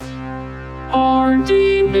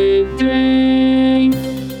Hardee Midday.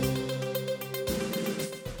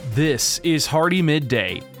 This is Hardee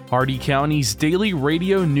Midday, Hardee County's daily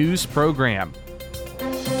radio news program.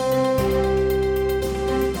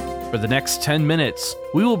 For the next 10 minutes,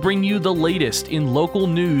 we will bring you the latest in local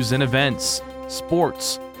news and events,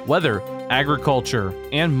 sports, weather, agriculture,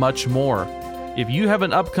 and much more. If you have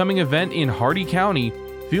an upcoming event in Hardee County,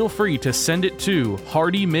 feel free to send it to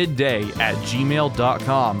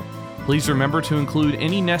hardeemidday@gmail.com. Please remember to include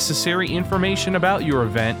any necessary information about your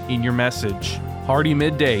event in your message. Hardee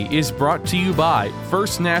Midday is brought to you by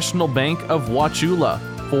First National Bank of Wauchula,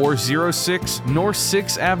 406 North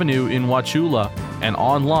 6th Avenue in Wauchula, and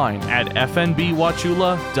online at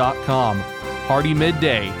fnbwauchula.com. Hardee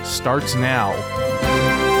Midday starts now.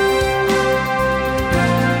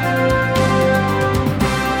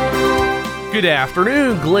 Good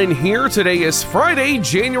afternoon, Glenn here. Today is Friday,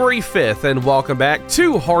 January 5th, and welcome back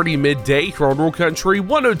to Hardee Midday here on Rural Country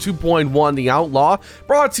 102.1 The Outlaw,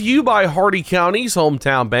 brought to you by Hardee County's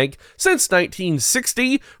hometown bank since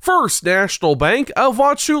 1960, First National Bank of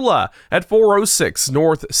Wauchula at 406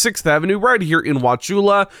 North 6th Avenue right here in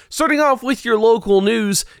Wauchula. Starting off with your local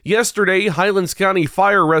news, yesterday Highlands County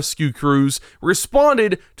fire rescue crews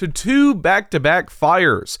responded to two back-to-back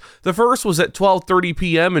fires. The first was at 12:30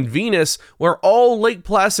 p.m. in Venus, where all Lake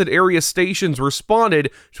Placid area stations responded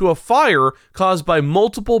to a fire caused by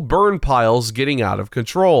multiple burn piles getting out of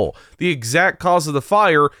control. The exact cause of the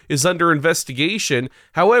fire is under investigation.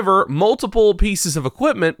 However, multiple pieces of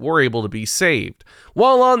equipment were able to be saved.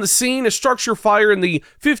 While on the scene, a structure fire in the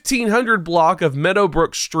 1500 block of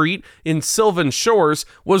Meadowbrook Street in Sylvan Shores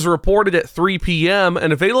was reported at 3 p.m.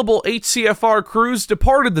 and available HCFR crews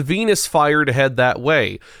departed the Venus fire to head that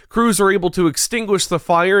way. Crews were able to extinguish the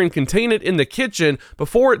fire and contain it in the kitchen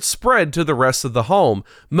before it spread to the rest of the home.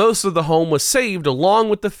 Most of the home was saved along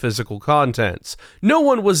with the physical contents. No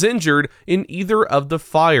one was injured in either of the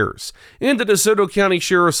fires. And the DeSoto County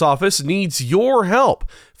Sheriff's Office needs your help.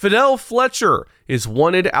 Fidel Fletcher is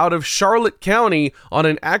wanted out of Charlotte County on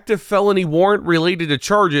an active felony warrant related to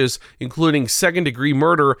charges including second-degree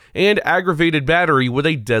murder and aggravated battery with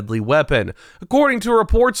a deadly weapon. According to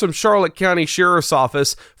reports from Charlotte County Sheriff's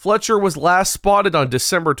Office, Fletcher was last spotted on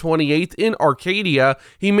December 28th in Arcadia.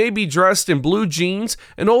 He may be dressed in blue jeans,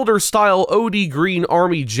 an older-style OD green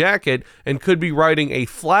army jacket, and could be riding a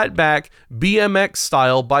flat-back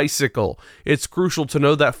BMX-style bicycle. It's crucial to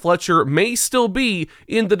know that Fletcher may still be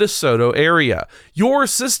in the DeSoto area. Your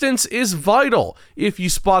assistance is vital. If you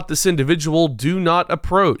spot this individual, do not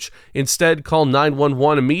approach. Instead, call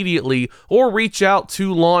 911 immediately or reach out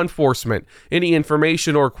to law enforcement. Any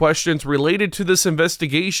information or questions related to this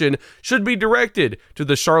investigation should be directed to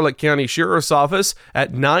the Charlotte County Sheriff's Office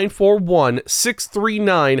at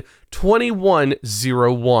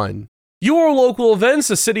 941-639-2101. Your local events,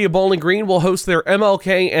 the City of Bowling Green will host their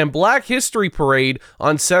MLK and Black History Parade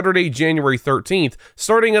on Saturday, January 13th,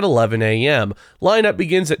 starting at 11 a.m. Lineup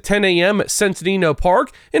begins at 10 a.m. at Centennial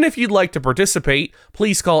Park, and if you'd like to participate,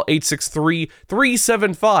 please call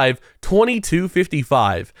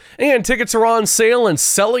 863-375-2255. And tickets are on sale and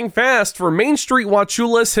selling fast for Main Street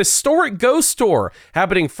Wauchula's historic ghost store,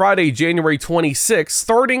 happening Friday, January 26th,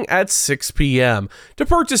 starting at 6 p.m. To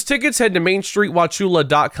purchase tickets, head to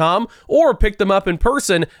mainstreetwauchula.com or pick them up in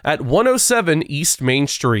person at 107 East Main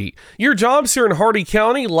Street. Your jobs here in Hardee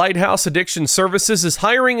County, Lighthouse Addiction Services is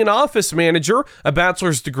hiring an office manager, a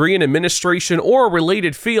bachelor's degree in administration or a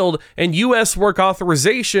related field, and U.S. work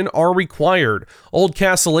authorization are required.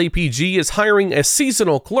 Oldcastle APG is hiring a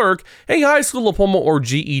seasonal clerk, a high school diploma or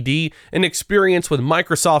GED, and experience with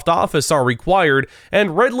Microsoft Office are required,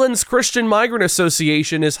 and Redlands Christian Migrant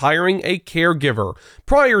Association is hiring a caregiver.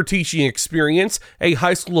 Prior teaching experience, a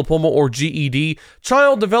high school diploma or GED,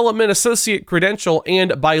 Child Development Associate credential,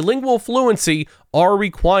 and bilingual fluency are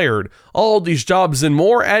required. All these jobs and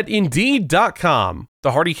more at Indeed.com.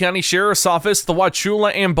 The Hardee County Sheriff's Office, the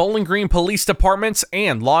Wauchula and Bowling Green Police Departments,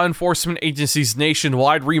 and law enforcement agencies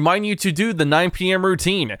nationwide remind you to do the 9 p.m.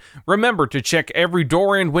 routine. Remember to check every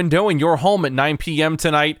door and window in your home at 9 p.m.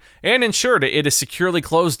 tonight and ensure that it is securely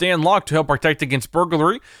closed and locked to help protect against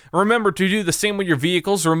burglary. Remember to do the same with your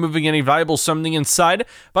vehicles, removing any valuables from the inside.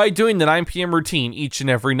 By doing the 9 p.m. routine each and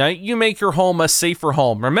every night, you make your home a safer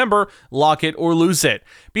home. Remember, lock it or lose it.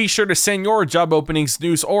 Be sure to send your job openings,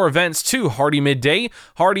 news, or events to Hardee Midday,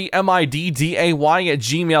 Hardee Midday at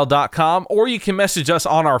gmail.com, or you can message us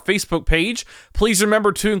on our Facebook page. Please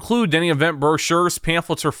remember to include any event brochures,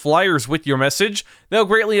 pamphlets, or flyers with your message. They'll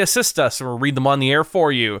greatly assist us, and we'll read them on the air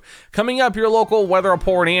for you. Coming up, your local weather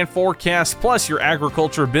report and forecast, plus your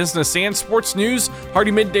agriculture, business, and sports news.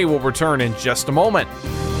 Hardee Midday will return in just a moment.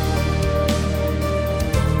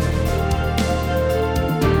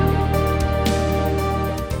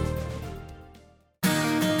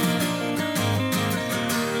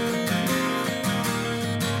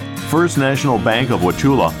 First National Bank of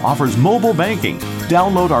Wauchula offers mobile banking.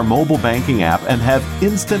 Download our mobile banking app and have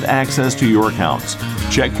instant access to your accounts.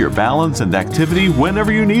 Check your balance and activity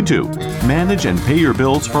whenever you need to. Manage and pay your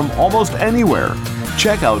bills from almost anywhere.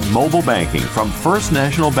 Check out mobile banking from First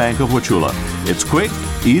National Bank of Wauchula. It's quick,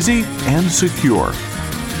 easy, and secure.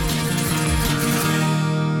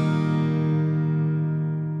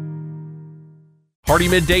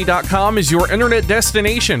 HardeeMidday.com is your internet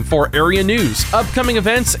destination for area news, upcoming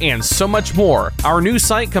events, and so much more. Our news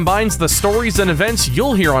site combines the stories and events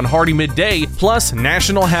you'll hear on Hardee Midday, plus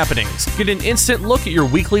national happenings. Get an instant look at your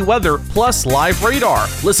weekly weather, plus live radar.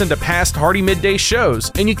 Listen to past Hardee Midday shows,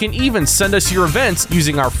 and you can even send us your events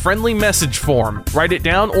using our friendly message form. Write it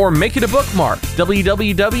down or make it a bookmark.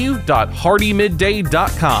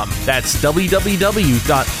 www.HardeeMidday.com. That's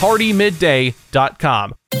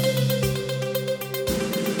www.HardeeMidday.com.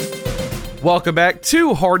 Welcome back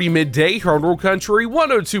to Hardee Midday here on Rural Country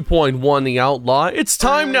 102.1 The Outlaw. It's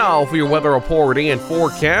time now for your weather report and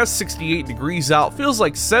forecast. 68 degrees out, feels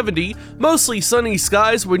like 70. Mostly sunny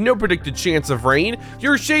skies with no predicted chance of rain.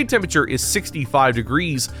 Your shade temperature is 65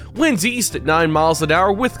 degrees. Winds east at 9 miles an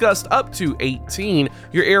hour with gusts up to 18.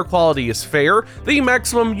 Your air quality is fair. The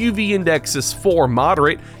maximum UV index is 4,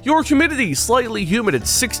 moderate. Your humidity slightly humid at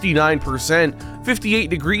 69%. 58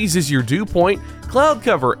 degrees is your dew point. Cloud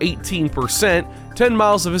cover 18%, 10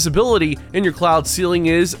 miles of visibility, and your cloud ceiling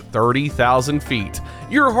is 30,000 feet.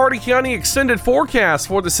 Your Hardee County extended forecast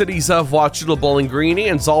for the cities of Wauchula, Bowling Green,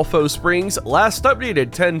 and Zolfo Springs, last updated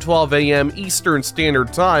 10:12 a.m. Eastern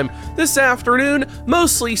Standard Time. This afternoon,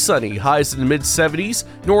 mostly sunny, highs in the mid-70s,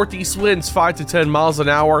 northeast winds 5 to 10 miles an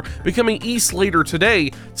hour, becoming east later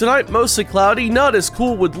today. Tonight, mostly cloudy, not as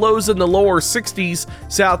cool with lows in the lower 60s,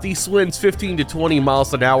 southeast winds 15 to 20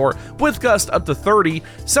 miles an hour, with gusts up to 30.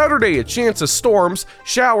 Saturday, a chance of storms,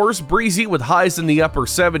 showers, breezy with highs in the upper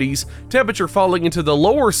 70s, temperature falling into the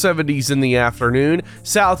lower 70s in the afternoon,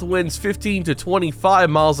 south winds 15 to 25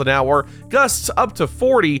 miles an hour, gusts up to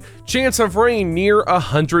 40, chance of rain near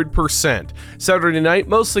 100%. Saturday night,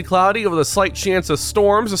 mostly cloudy with a slight chance of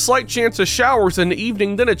storms, a slight chance of showers in the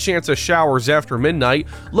evening, then a chance of showers after midnight,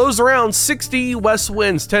 lows around 60, west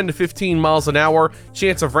winds 10 to 15 miles an hour,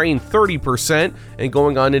 chance of rain 30%, and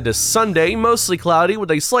going on into Sunday, mostly cloudy with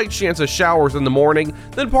a slight chance of showers in the morning,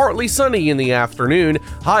 then partly sunny in the afternoon,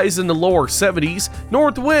 highs in the lower 70s,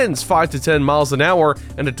 north winds 5 to 10 miles an hour,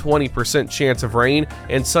 and a 20% chance of rain.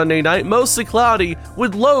 And Sunday night, mostly cloudy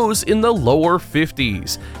with lows in the lower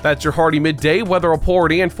 50s. That's your Hardee Midday weather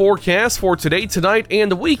report and forecast for today, tonight, and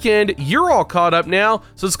the weekend. You're all caught up now,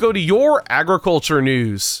 so let's go to your agriculture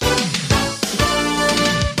news.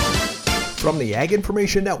 From the Ag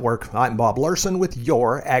Information Network, I'm Bob Larson with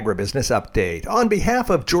your Agribusiness Update. On behalf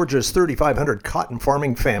of Georgia's 3,500 cotton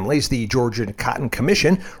farming families, the Georgia Cotton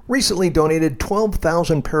Commission recently donated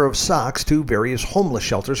 12,000 pair of socks to various homeless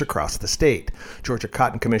shelters across the state. Georgia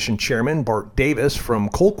Cotton Commission Chairman Bart Davis from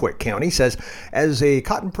Colquitt County says, "As a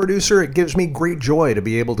cotton producer, it gives me great joy to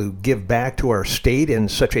be able to give back to our state in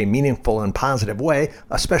such a meaningful and positive way,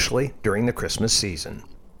 especially during the Christmas season."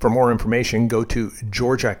 For more information, go to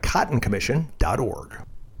georgiacottoncommission.org.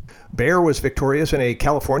 Bayer was victorious in a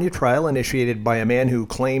California trial initiated by a man who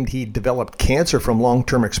claimed he developed cancer from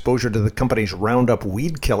long-term exposure to the company's Roundup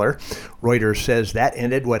weed killer. Reuters says that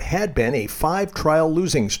ended what had been a 5-trial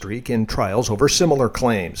losing streak in trials over similar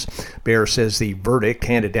claims. Bayer says the verdict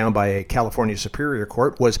handed down by a California Superior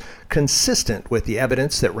Court was consistent with the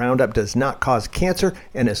evidence that Roundup does not cause cancer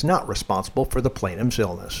and is not responsible for the plaintiff's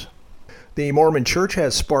illness. The Mormon Church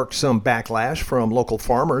has sparked some backlash from local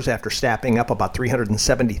farmers after snapping up about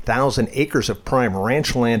 370,000 acres of prime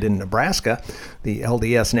ranch land in Nebraska. The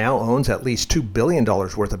LDS now owns at least $2 billion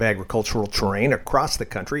worth of agricultural terrain across the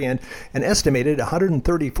country and an estimated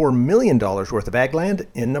 $134 million worth of ag land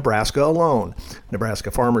in Nebraska alone.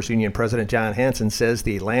 Nebraska Farmers Union President John Hansen says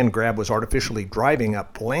the land grab was artificially driving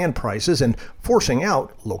up land prices and forcing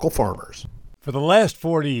out local farmers. For the last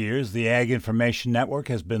 40 years, the Ag Information Network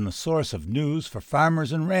has been the source of news for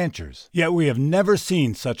farmers and ranchers. Yet we have never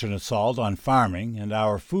seen such an assault on farming and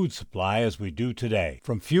our food supply as we do today.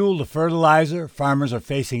 From fuel to fertilizer, farmers are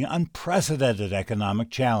facing unprecedented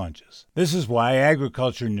economic challenges. This is why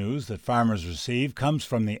agriculture news that farmers receive comes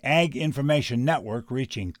from the Ag Information Network,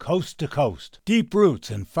 reaching coast to coast. Deep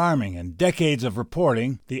roots in farming and decades of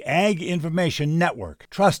reporting, the Ag Information Network,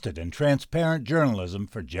 trusted and transparent journalism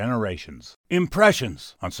for generations.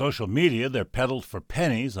 Impressions. On social media, they're peddled for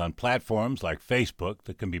pennies on platforms like Facebook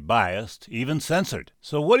that can be biased, even censored.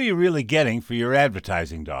 So what are you really getting for your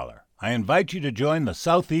advertising dollar? I invite you to join the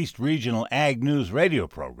Southeast Regional Ag News radio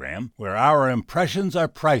program, where our impressions are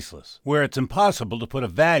priceless, where it's impossible to put a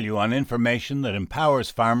value on information that empowers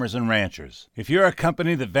farmers and ranchers. If you're a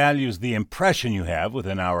company that values the impression you have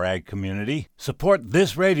within our ag community, support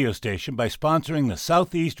this radio station by sponsoring the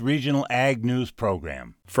Southeast Regional Ag News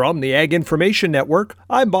program. From the Ag Information Network,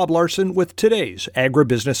 I'm Bob Larson with today's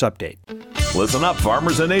Agribusiness Update. Listen up,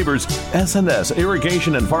 farmers and neighbors. S&S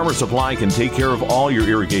Irrigation and Farmer Supply can take care of all your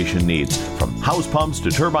irrigation needs, from house pumps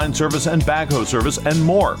to turbine service and backhoe service and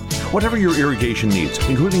more. Whatever your irrigation needs,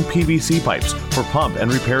 including PVC pipes for pump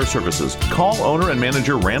and repair services, call owner and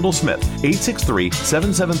manager Randall Smith,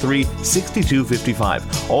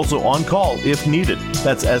 863-773-6255. Also on call if needed.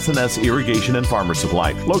 That's S&S Irrigation and Farmer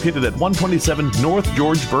Supply, located at 127 North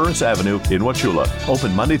George Burris Avenue in Wauchula.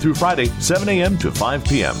 Open Monday through Friday, 7 a.m. to 5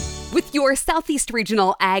 p.m. With your Southeast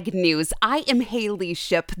Regional Ag News, I am Haley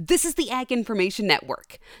Ship. This is the Ag Information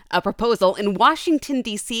Network. A proposal in Washington,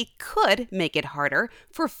 D.C. could make it harder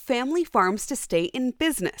for family farms to stay in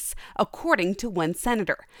business, according to one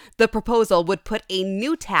senator. The proposal would put a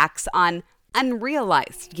new tax on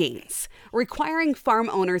unrealized gains, requiring farm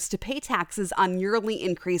owners to pay taxes on yearly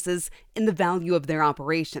increases in the value of their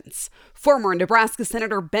operations. Former Nebraska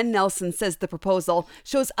Senator Ben Nelson says the proposal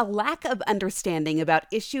shows a lack of understanding about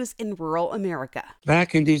issues in rural America.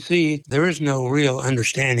 Back in D.C., there is no real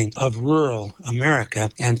understanding of rural America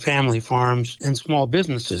and family farms and small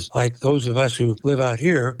businesses like those of us who live out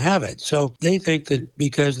here have it. So they think that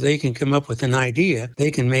because they can come up with an idea,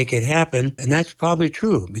 they can make it happen. And that's probably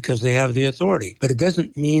true because they have the authority. But it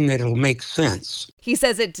doesn't mean that it'll make sense. He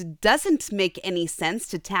says it doesn't make any sense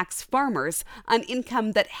to tax farmers on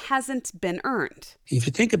income that hasn't been earned. If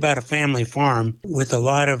you think about a family farm with a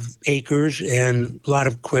lot of acres and a lot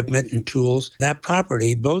of equipment and tools, that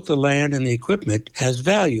property, both the land and the equipment, has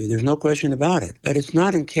value. There's no question about it. But it's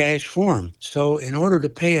not in cash form. So in order to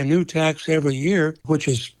pay a new tax every year, which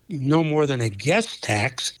is no more than a guess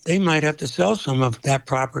tax, they might have to sell some of that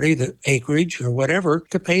property, the acreage or whatever,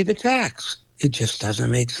 to pay the tax. It just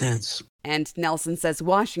doesn't make sense. And Nelson says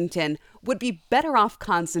Washington would be better off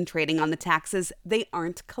concentrating on the taxes they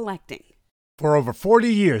aren't collecting. For over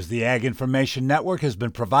 40 years, the Ag Information Network has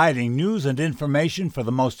been providing news and information for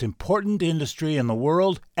the most important industry in the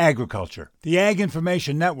world, agriculture. The Ag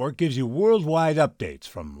Information Network gives you worldwide updates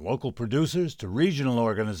from local producers to regional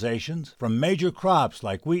organizations, from major crops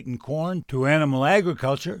like wheat and corn to animal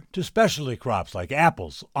agriculture to specialty crops like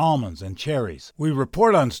apples, almonds, and cherries. We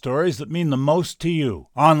report on stories that mean the most to you.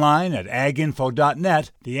 Online at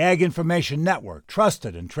aginfo.net, the Ag Information Network,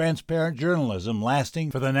 trusted and transparent journalism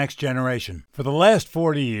lasting for the next generation. For the last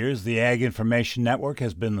 40 years, the Ag Information Network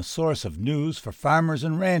has been the source of news for farmers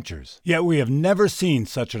and ranchers. Yet we have never seen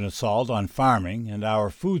such an assault on farming and our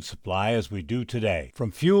food supply as we do today.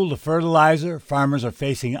 From fuel to fertilizer, farmers are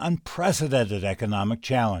facing unprecedented economic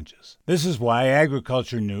challenges. This is why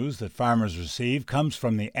agriculture news that farmers receive comes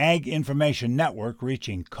from the Ag Information Network,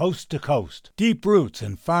 reaching coast to coast. Deep roots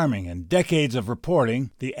in farming and decades of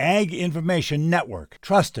reporting, the Ag Information Network,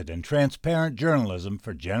 trusted and transparent journalism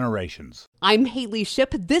for generations. I'm Haley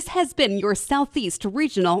Ship. This has been your Southeast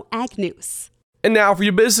Regional Ag News. And now for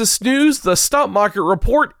your business news, the stock market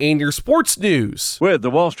report, and your sports news. With the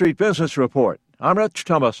Wall Street Business Report, I'm Rich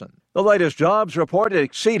Thomason. The latest jobs report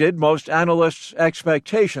exceeded most analysts'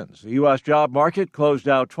 expectations. The U.S. job market closed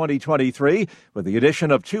out 2023 with the addition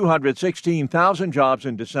of 216,000 jobs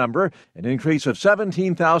in December, an increase of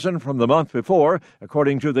 17,000 from the month before,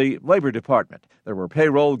 according to the Labor Department. There were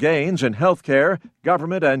payroll gains in healthcare,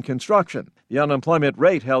 government, and construction. The unemployment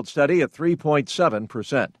rate held steady at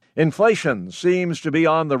 3.7%. Inflation seems to be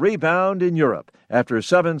on the rebound in Europe. After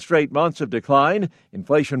 7 straight months of decline,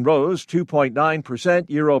 inflation rose 2.9%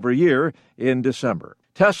 year over year in December.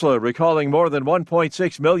 Tesla recalling more than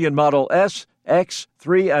 1.6 million Model S, X,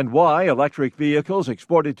 3, and Y electric vehicles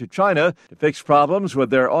exported to China to fix problems with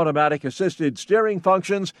their automatic assisted steering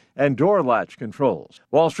functions and door latch controls.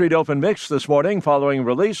 Wall Street opened mixed this morning following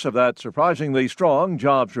release of that surprisingly strong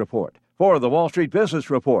jobs report. For the Wall Street Business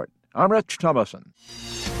Report, I'm Rich Thomason.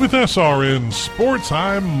 With SRN Sports,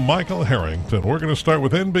 I'm Michael Harrington. We're going to start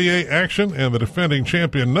with NBA action, and the defending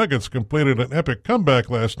champion Nuggets completed an epic comeback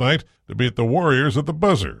last night to beat the Warriors at the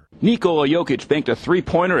buzzer. Nikola Jokic banked a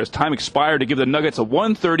three-pointer as time expired to give the Nuggets a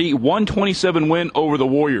 130-127 win over the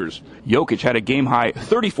Warriors. Jokic had a game-high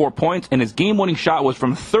 34 points, and his game-winning shot was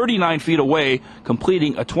from 39 feet away,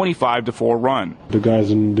 completing a 25-4 run. The guys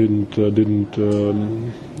didn't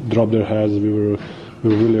drop their heads. We were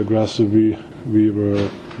really aggressive. We were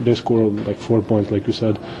they score like 4 points, like you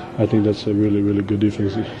said. I think that's a really, really good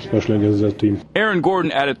defense, especially against that team. Aaron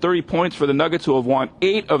Gordon added 30 points for the Nuggets, who have won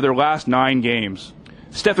 8 of their last 9 games.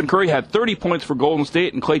 Stephen Curry had 30 points for Golden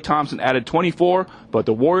State, and Klay Thompson added 24, but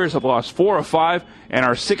the Warriors have lost 4 of 5 and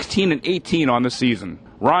are 16-18 on the season.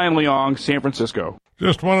 Ryan Leong, San Francisco.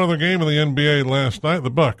 Just one other game in the NBA last night. The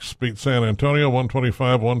Bucks beat San Antonio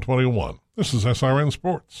 125-121. This is SRN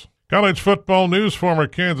Sports. College football news. Former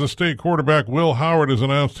Kansas State quarterback Will Howard has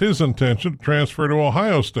announced his intention to transfer to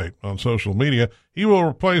Ohio State on social media. He will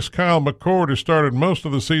replace Kyle McCord, who started most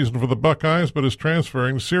of the season for the Buckeyes but is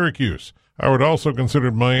transferring to Syracuse. Howard also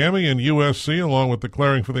considered Miami and USC, along with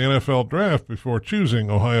declaring for the NFL draft before choosing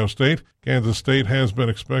Ohio State. Kansas State has been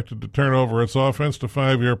expected to turn over its offense to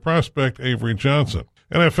 5-year prospect Avery Johnson.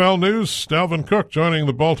 NFL news, Dalvin Cook joining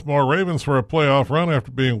the Baltimore Ravens for a playoff run after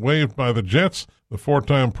being waived by the Jets. The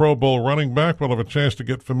 4-time Pro Bowl running back will have a chance to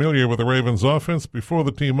get familiar with the Ravens' offense before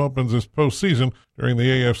the team opens its postseason during the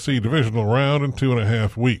AFC divisional round in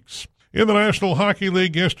 2.5 weeks. In the National Hockey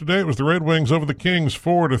League yesterday, it was the Red Wings over the Kings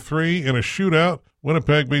 4-3 in a shootout.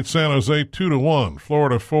 Winnipeg beat San Jose 2-1.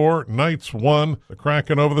 Florida 4, Knights 1. The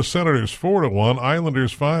Kraken over the Senators 4-1.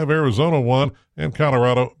 Islanders 5, Arizona 1, and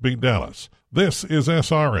Colorado beat Dallas. This is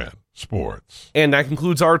SRN Sports. And that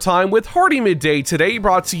concludes our time with Hardee Midday today,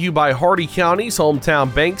 brought to you by Hardee County's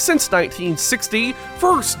hometown bank since 1960,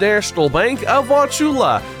 First National Bank of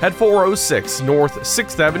Wauchula at 406 North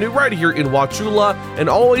 6th Avenue, right here in Wauchula, and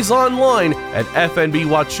always online at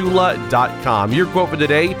fnbwauchula.com. Your quote for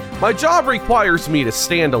today: my job requires me to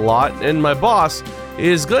stand a lot, and my boss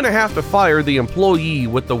is going to have to fire the employee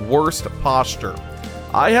with the worst posture.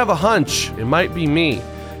 I have a hunch it might be me.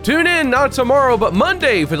 Tune in not tomorrow, but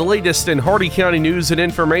Monday for the latest in Hardee County news and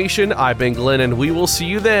information. I've been Glenn, and we will see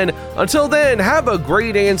you then. Until then, have a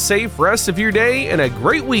great and safe rest of your day and a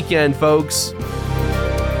great weekend, folks.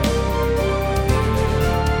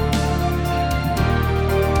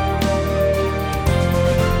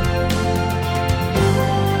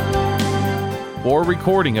 For a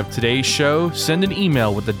recording of today's show, send an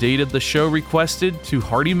email with the date of the show requested to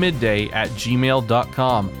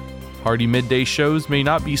hardeemidday@gmail.com. Hardee Midday shows may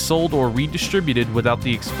not be sold or redistributed without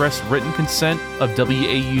the express written consent of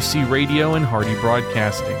WAUC Radio and Hardee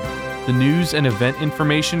Broadcasting. The news and event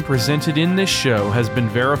information presented in this show has been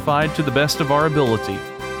verified to the best of our ability.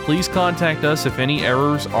 Please contact us if any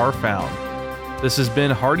errors are found. This has been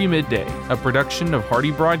Hardee Midday, a production of Hardee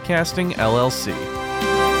Broadcasting, LLC.